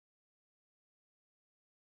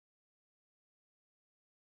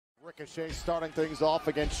Ricochet starting things off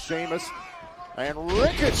against Sheamus. And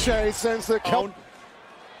Ricochet sends the cone.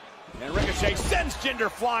 And Ricochet sends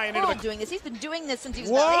Jinder flying into the... doing this. He's been doing this since he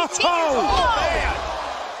was Whoa! 18 years old. Man!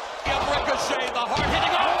 Ricochet, the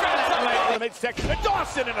hard-hitting offense! In the midsection, and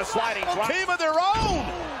Dawson in a sliding drop. Team of their own!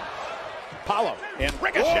 Apollo and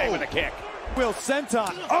Ricochet with a kick. Will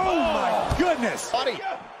Senton. Oh my goodness! Buddy.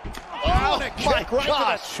 Oh, and a kick right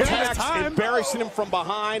to the chest. Embarrassing him from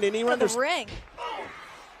behind, and he For the ring.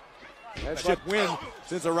 That win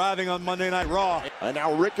since arriving on Monday Night Raw. And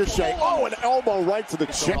now Ricochet, an elbow right to the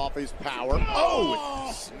chin. Off his power.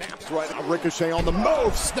 It snaps right now. Ricochet on the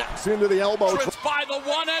move, snaps into the elbow. By the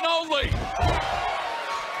one and only.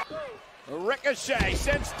 Ricochet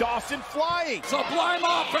sends Dawson flying. Sublime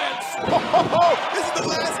offense. This is the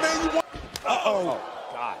last man you want.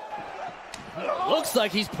 God. Looks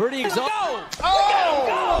like he's pretty exhausted.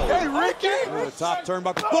 Hey, Ricky. The top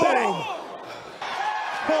turnbuckle. Boom!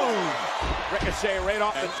 Boom! Ricochet right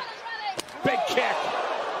off the big kick.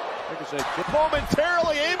 Ricochet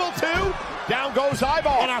Momentarily able to. Down goes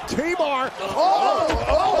Eyeball. and a T-bar.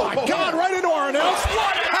 Oh my God, right into our announce.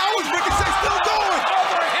 How is Ricochet still going?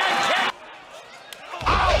 Overhead kick.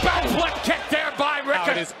 Back flip kick there by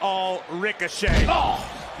Ricochet. It is all Ricochet.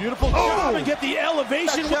 Beautiful job and get the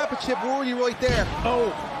elevation. Championship warrior right there.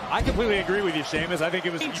 I completely agree with you, Sheamus. I think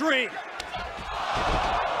it was a dream.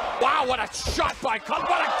 Wow, what a shot by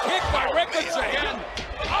What a kick by Ricochet. And,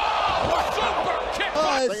 a super kick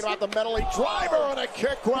by Thinking about the mentally driver and a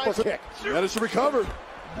kick right kick. Managed to recover.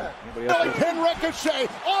 Pin Ricochet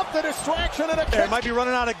off the distraction and a It kick. might be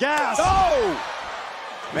running out of gas.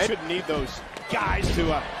 They shouldn't need those guys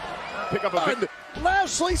to pick up a big...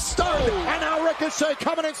 Lashley started, and now Ricochet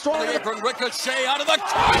coming in strong. From Ricochet out of the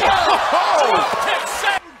corner.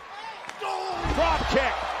 Drop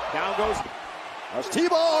kick. Down goes... There's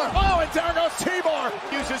T-bar. And down goes T-bar.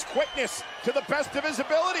 Uses quickness to the best of his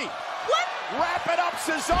ability. What? Wrap it up,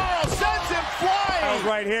 Cesaro sends him flying.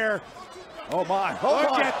 Right here. Oh my.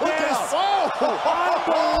 Look at this.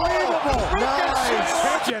 Unbelievable. Nice.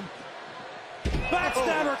 Attention.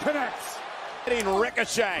 Backstabber connects. Hitting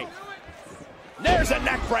Ricochet. There's a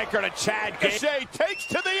neck breaker to Chad Gable. Ricochet takes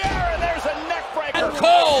to the air, and there's a neck breaker. And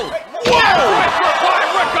Cole. Breaker by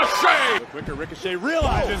Ricochet. The quicker Ricochet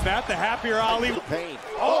realizes that, the happier Ali. Pain.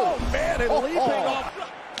 Man, and leaping off.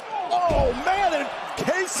 Man, and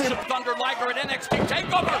casing. Thunder Liger at NXT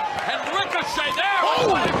TakeOver, and Ricochet there.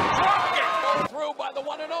 What a drop kick. Through by the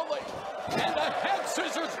one and only. And the head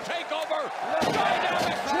scissors takeover.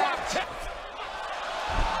 Dynamic drop kick.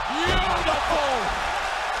 Beautiful.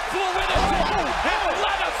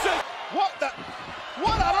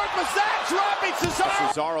 What on earth was that? Dropping Cesaro.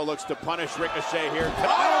 Cesaro looks to punish Ricochet here. Oh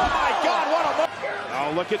my God, what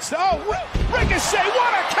a... look at... Ricochet,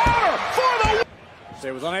 what a counter for the...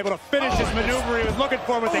 Ricochet was unable to finish his maneuver he was looking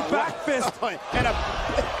for with a back fist. And a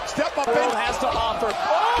step-up has to offer.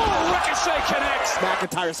 Ricochet connects.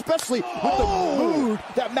 McIntyre, especially with the mood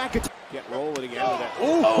that McIntyre. Get rolling again with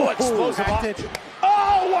that. Explosive offense.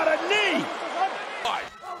 What a knee.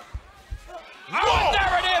 And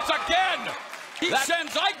there it is again! He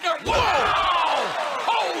sends Eichner. Wow!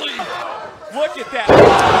 Holy! Look at that!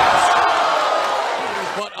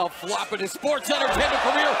 What a flop in his sports entertainment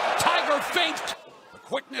career. Tiger feint. The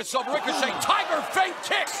quickness of Ricochet. Tiger feint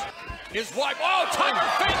kicks. His wife. Tiger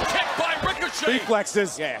feint kick by Ricochet.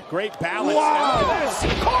 Reflexes. Yeah, great balance. Wow!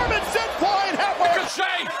 Corbin sent flying halfway.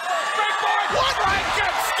 Ricochet. Springboard.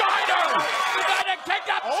 Frankensteiner. Is that a kick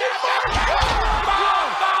up?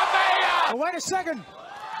 Wait a second.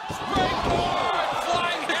 Springboard,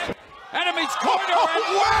 flying head, enemy's corner, and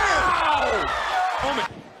wow!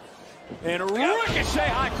 And Ricochet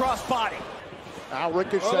high cross body. Now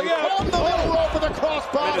Ricochet from the middle rope with a cross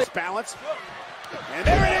body. His balance, and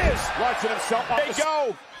there it is. Launching himself off the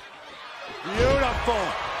go. Beautiful.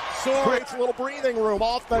 Sword. Creates a little breathing room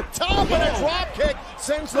off the top, and a drop kick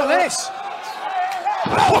sends the this.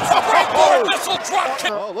 Springboard missile drop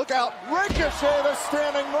kick. Look out. Ricochet, the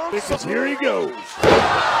standing move. Because here he goes.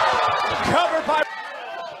 Covered by...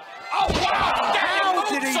 wow! How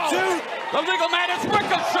did he do? The legal man is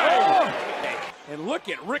Ricochet! And look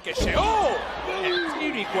at Ricochet.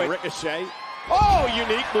 Unique way. Ricochet.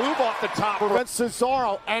 Unique move off the top. Against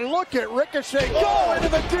Cesaro, and look at Ricochet go into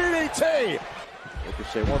the DDT.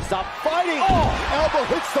 Ricochet won't stop fighting. Elbow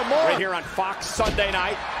hits the mark. Right here on Fox Sunday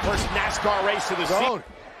night. First NASCAR race of the season.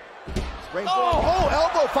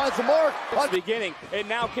 Elbow finds the mark. It's the beginning, and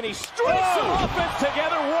now can he string some offense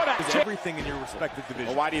together? What a... Everything in your respective division.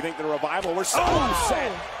 Well, why do you think the Revival were so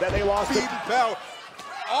sad that they lost Beaten belt.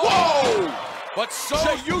 But so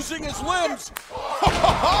using his limbs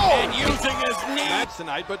and using his knees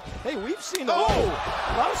tonight, but hey, we've seen a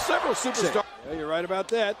lot of several superstars. Yeah, you're right about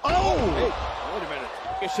that. Oh! Hey, wait a minute.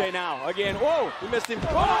 Ricochet now. Again. Whoa! He missed him.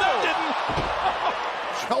 Oh, that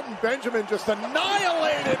didn't! Shelton Benjamin just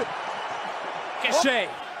annihilated. Ricochet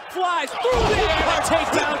flies through the air.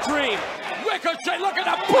 Takedown dream. Ricochet looking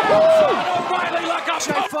to bounce on O'Reilly like a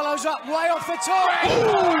Ricochet follows up way off the top.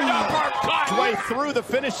 uppercut. Way through the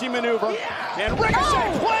finishing maneuver. And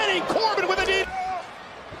Ricochet planting Corbin with a knee.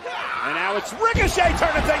 And now it's Ricochet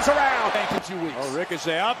turning things around. Oh,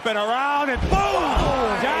 Ricochet up and around and boom!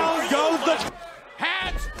 Down goes the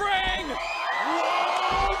Handspring.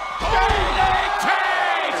 DDT.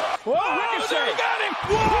 Whoa, Ricochet got him.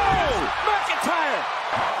 Whoa! McIntyre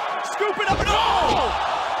scooping up and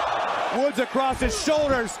Woods across his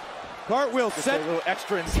shoulders. Cartwheel set. A little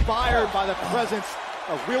extra inspired by the presence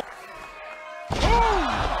of real.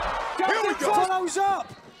 Here we go. Follows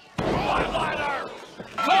up. One-liner.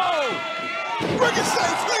 Go.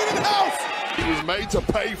 Ricochet's leading house. He was made to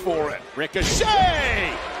pay for it.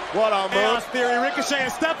 Ricochet! What a move. Theory. Ricochet a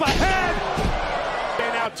step ahead.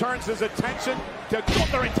 And now turns his attention to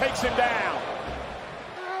Gunther and takes him down.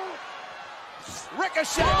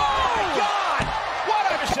 Ricochet! Oh my God! What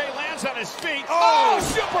a Ricochet lands on his feet. Oh,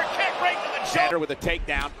 super kick right to the jaw. With a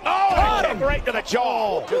takedown. Oh, a kick right to the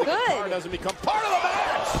jaw. Good. Doesn't become part of the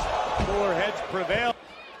match. Cooler heads prevail.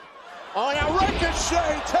 Oh, now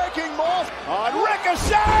Ricochet taking Moss. On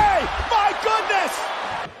Ricochet! My goodness!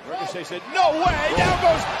 Ricochet said, no way! Down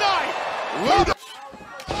goes Knight!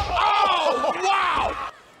 Oh,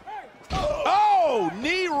 wow! Oh,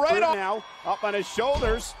 knee right on now. Up on his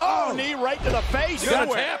shoulders. Oh, knee right to the face. Good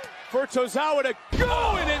tap. For Tozawa to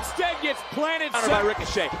go, and instead gets planted by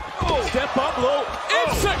Ricochet. Oh, step up low.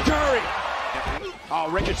 Enziguri! Oh,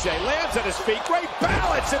 Ricochet lands at his feet. Great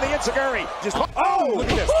balance in the Enziguri. Just look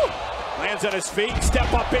at this. Lands at his feet.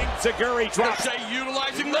 Step up, Enziguri drops. Ricochet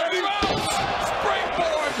utilizing the ropes.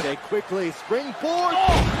 Springboard. Ricochet quickly springboard.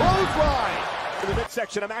 Clothesline. To the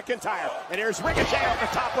midsection of McIntyre. And here's Ricochet off the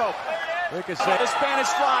top rope. Ricochet, the Spanish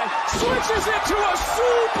fly, switches into a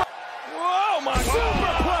super. Whoa, my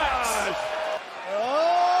superplex.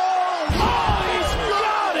 He's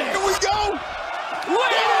got it. Here we go.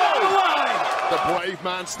 Laid on the line. The brave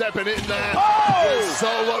man stepping in there. Oh!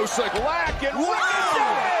 Solo sick. Black and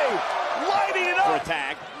Ricochet lighting it up. For a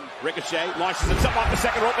tag. Ricochet launches himself off the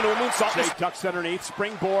second rope into a moonsault. He ducks underneath,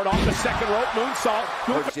 springboard off the second rope, moonsault.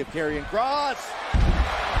 Courtesy of carrying cross.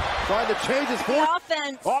 Trying to change his form.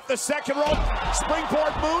 Offense. Off the second rope,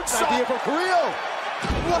 springboard moonsault. Idea for Carrillo.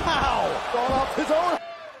 Wow. Going off his own.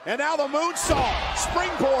 And now the moonsault,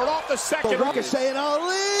 springboard off the second rope. Ricochet and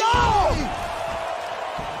Ali. No!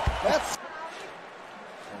 That's.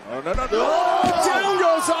 No. Down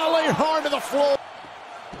goes Ali, hard to the floor.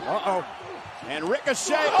 Uh-oh. And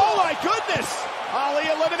Ricochet, oh my goodness! Ali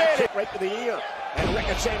eliminated. Right to the ear. And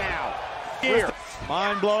Ricochet now. Ear.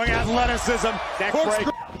 Mind-blowing athleticism. Neck break.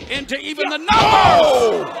 Into even the numbers.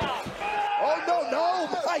 Oh no!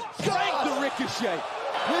 My God! The Ricochet.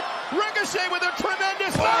 Ricochet with a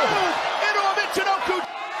tremendous move into a Michinoku.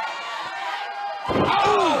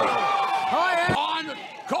 On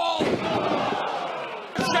Cole.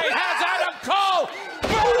 Ricochet has Adam Cole.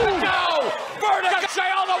 Ricochet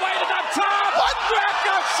all the way to the top.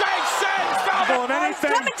 Ricochet sends On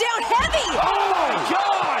anything. Coming down heavy. Oh my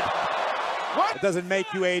God! What? It doesn't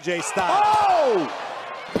make you AJ Styles. Oh!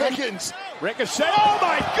 Pickens. Ricochet. Oh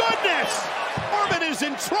my goodness! Corbin is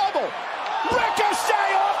in trouble.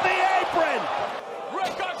 Ricochet off the apron.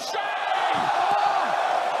 Ricochet.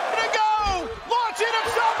 To go! Launching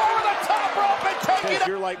himself over the top rope and taking it.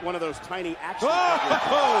 You're like one of those tiny action figures.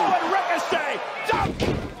 Oh, and Ricochet.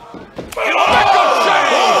 Ricochet.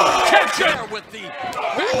 Catcher with the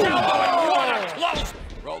back elbow and what a close.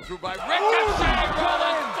 Roll through by Ricochet.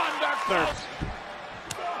 Rolling thunder.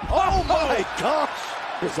 Oh my gosh!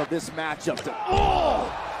 Because of this matchup,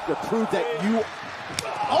 to prove that you.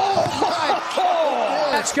 Oh my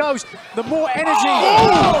God! Match goes. The more energy.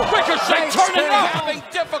 Ricochet turning it up, having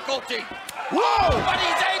difficulty. Whoa! But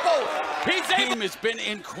he's able. His team has been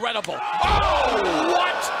incredible. Oh,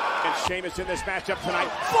 what? And Sheamus in this matchup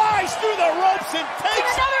tonight flies through the ropes and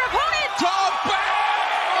takes Another opponent.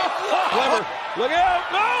 Clever. Look out!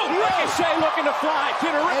 No! Ricochet looking to fly.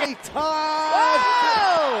 Anytime.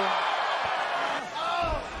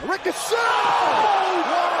 Ricochet!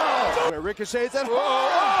 Wow! Where Ricochet's at home.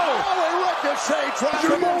 Oh, Ricochet tries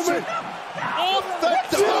to moment. Off the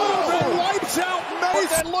top and wipes out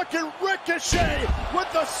Mace. And look at Ricochet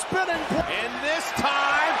with the spinning. And this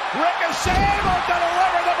time, Ricochet able to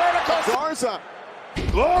deliver the vertical. Garza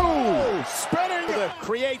Oh, spinning to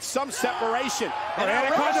create some separation. The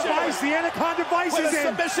Anaconda Vice with is a in.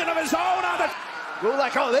 submission of his own on the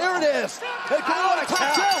Gulak. Oh, there it is. Hey, Gulak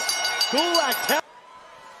taps. Gulak taps.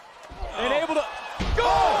 And able to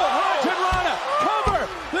go. Rana, cover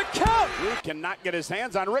the count. He cannot get his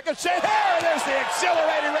hands on Ricochet. There, there's the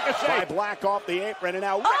accelerated Ricochet. Black off the apron, and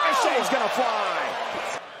now Ricochet's gonna fly.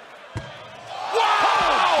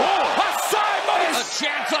 Wow! A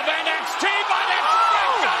chance of NXT, but it's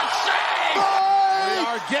Ricochet! We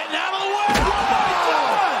are getting out of the way.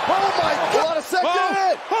 Oh my God! A second.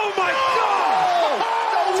 Oh my God!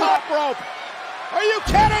 No top rope. Are you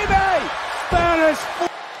kidding me? Spanish.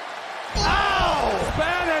 Ow!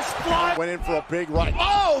 Spanish fly. Went in for a big right.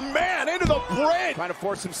 Oh man! Into the bridge. Trying to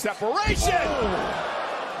force some separation.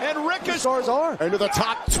 And Ricochet Stars are into the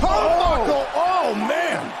top turnbuckle. Oh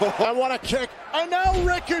man! I want a kick. And now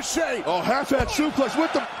Ricochet. Oh, half-hand suplex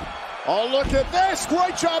with the. Oh, look at this!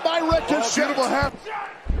 Great job by Ricochet. Beautiful half.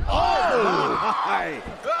 Oh!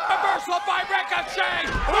 Reversal by Ricochet!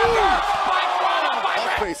 Reverse by Rana by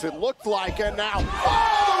Ricochet! Face it looked like, and now.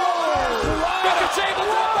 Oh! Ricochet was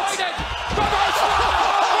avoided! Reverse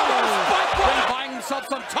by Rana! Buying himself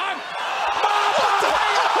some time.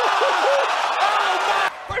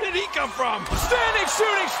 Where did he come from? standing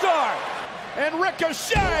shooting star. And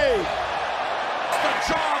Ricochet. The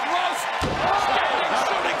jaw of roast. Standing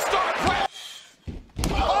shooting star press.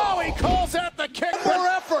 Oh, he calls out the kick for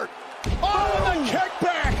effort. Oh, the kick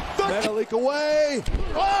back. The leak away.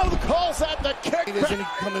 Oh, calls out the kick back. Isn't he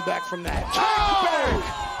coming back from that? Oh,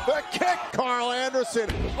 the kick, Carl Anderson.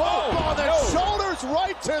 Oh, the shoulders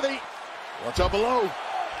right to the. Watch out below.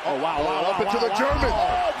 Oh, wow, Up into the German.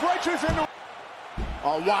 Oh, breaches into.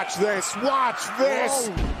 Oh, watch this. Watch this.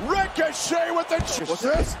 Whoa. Ricochet with the. What's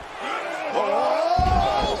this?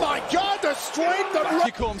 Oh, my God, the strength of.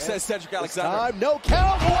 Cool, says Cedric Alexander. Time, no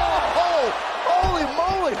count. Oh, holy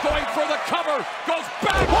moly. Going for the cover. Goes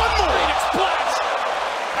back. One more. Phoenix Splash.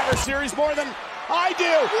 Have a series more than I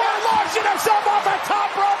do. Launching himself off the top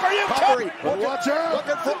rope. Are you kidding? Watch out.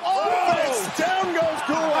 Looking for. Oh, down goes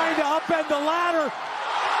Gulak. Trying to upend the ladder.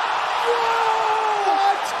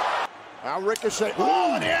 What? Now Ricochet.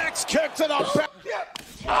 Oh, the axe kick to the back.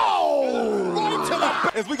 Oh, right to the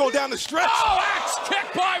back. As we go down the stretch. Oh, axe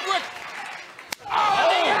kick by Rick. Oh,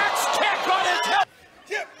 the axe kick on his head.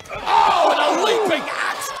 Oh, and a leaping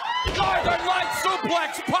axe. Northern Light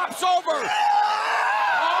suplex pops over.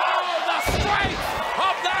 Oh, the strength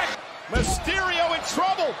of that. Mysterio in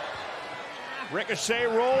trouble. Ricochet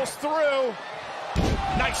rolls through.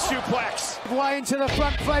 Nice suplex. Way into the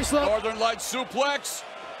front face look. Northern Light suplex.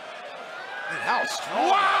 House.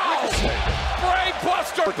 Wow! Brain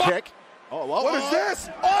buster. Kick. Oh, what is this?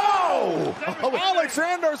 Oh!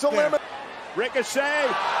 Alexander's eliminated.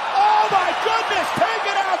 Ricochet. Oh my goodness! Take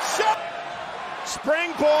it out. Shot.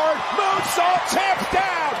 Springboard. Moonsault. Taps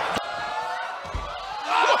down.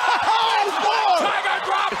 Tiger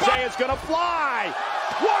drop. Ricochet is gonna fly.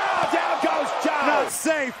 Wow! Down goes John. Not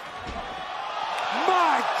safe.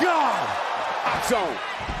 My God. Zone.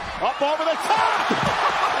 Up over the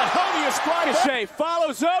top. How do you strike? Ricochet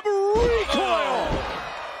follows up. Recoil.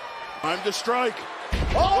 Time to strike.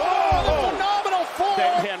 Oh, the phenomenal form.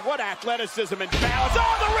 And what athleticism and balance.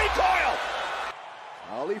 Oh, the recoil.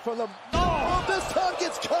 Ali from the. Oh, this time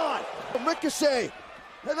gets caught. Ricochet.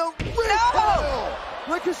 And a recoil.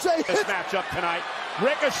 Ricochet This hits. matchup tonight.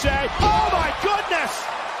 Ricochet. Oh my goodness.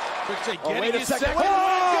 Ricochet Oh, getting wait a his second. second.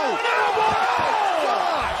 Oh,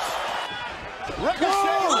 Gosh.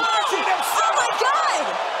 Ricochet launching himself. Oh my God!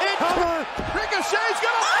 Cover. Ricochet's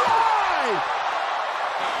gonna fly.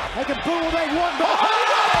 They can pull what they want.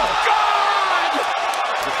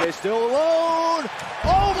 Ricochet still alone.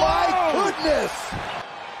 Oh, my goodness.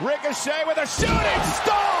 Ricochet with a shooting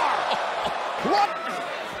star. What?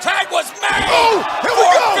 Tag was made. Oh, here we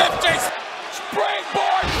go. 450.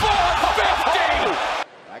 Springboard 450.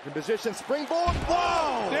 Back in position. Springboard.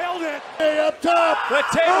 Whoa. Nailed it. Hey, up top. The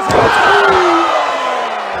tails.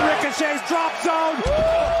 Ricochet's drop zone.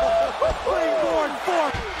 Springboard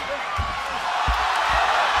 4.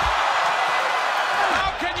 How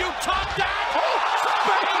can you top that?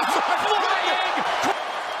 Space flying.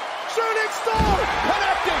 Shooting star.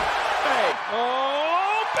 Connecting.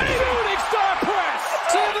 Oh, baby. Shooting star press.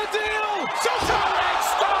 Seal the deal. Shooting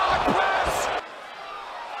star press.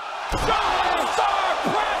 Shooting star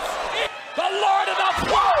press. The Lord of the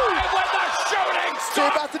Fly with the shooting They're star.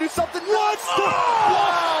 about to do something nuts.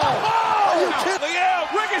 Wow. Are you kidding?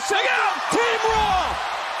 Ricochet out. Team Raw.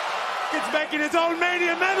 It's making his own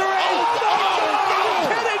Mania memory. Are you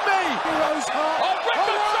kidding me? Heroes Heart. Oh,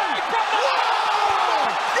 Ricochet from the.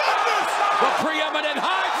 Goodness. The preeminent dominant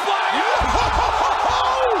high flyer.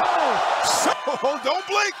 Oh, don't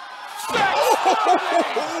blink.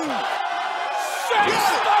 630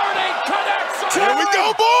 connects. Here we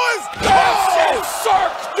go, boys. This is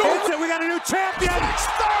Cirque du We got a new champion.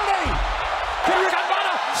 630.